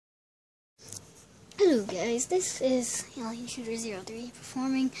Hello guys, this is Alien Shooter 03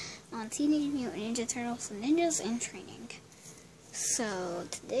 performing on Teenage Mutant Ninja Turtles Ninjas in Training. So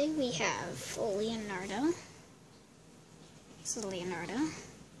today we have Leonardo. This is Leonardo.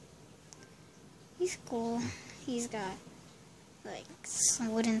 He's cool. He's got like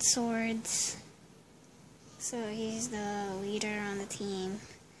some wooden swords. So he's the leader on the team.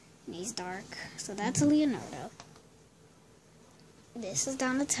 And he's dark. So that's Leonardo. This is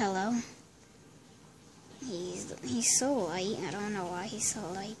Donatello. He's so light. I don't know why he's so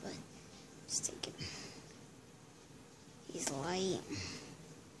light, but just take it. He's light.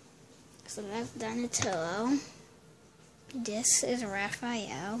 So that's Donatello. This is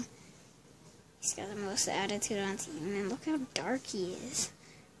Raphael. He's got the most attitude on team, and look how dark he is.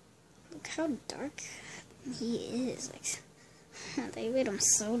 Look how dark he is. Like, they made him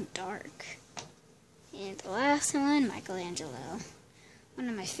so dark. And the last one, Michelangelo. One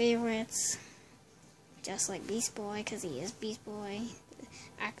of my favorites. Just like Beast Boy, because he is Beast Boy. The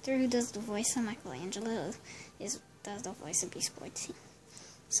actor who does the voice of Michelangelo does the voice of Beast Boy too.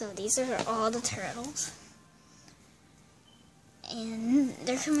 So these are all the turtles. And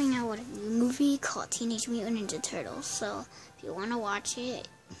they're coming out with a new movie called Teenage Mutant Ninja Turtles. So if you want to watch it,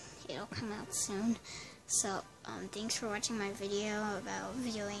 it'll come out soon. So thanks for watching my video about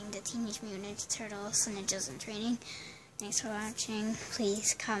viewing the Teenage Mutant Ninja Turtles Ninjas in Training. Thanks for watching.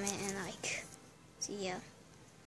 Please comment and like. See ya.